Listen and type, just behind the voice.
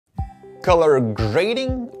Color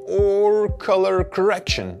grading or color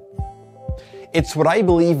correction? It's what I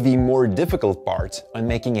believe the more difficult part on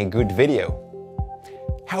making a good video.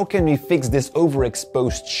 How can we fix this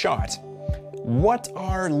overexposed shot? What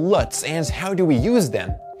are LUTs and how do we use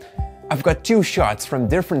them? I've got two shots from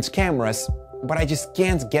different cameras, but I just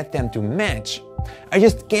can't get them to match. I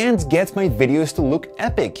just can't get my videos to look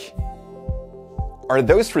epic. Are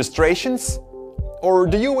those frustrations? Or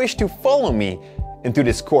do you wish to follow me into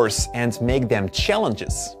this course and make them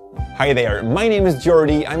challenges? Hi there, my name is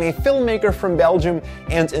Jordi, I'm a filmmaker from Belgium,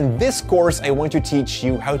 and in this course I want to teach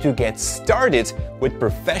you how to get started with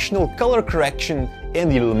professional color correction in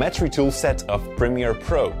the Lumetri toolset of Premiere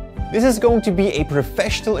Pro. This is going to be a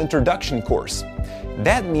professional introduction course.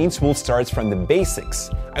 That means we'll start from the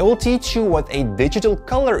basics. I will teach you what a digital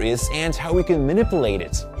color is and how we can manipulate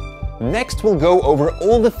it. Next we'll go over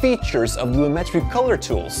all the features of the Lumetri color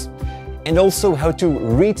tools, and also how to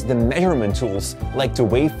read the measurement tools like the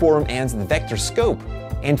waveform and the vector scope.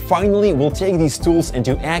 And finally we'll take these tools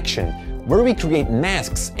into action, where we create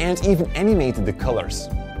masks and even animate the colors.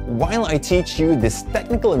 While I teach you this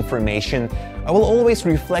technical information, I will always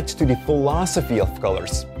reflect to the philosophy of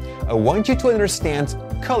colors. I want you to understand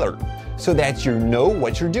color, so that you know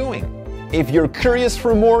what you're doing. If you're curious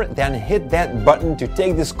for more, then hit that button to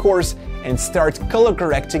take this course and start color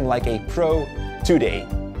correcting like a pro today.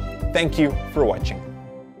 Thank you for watching.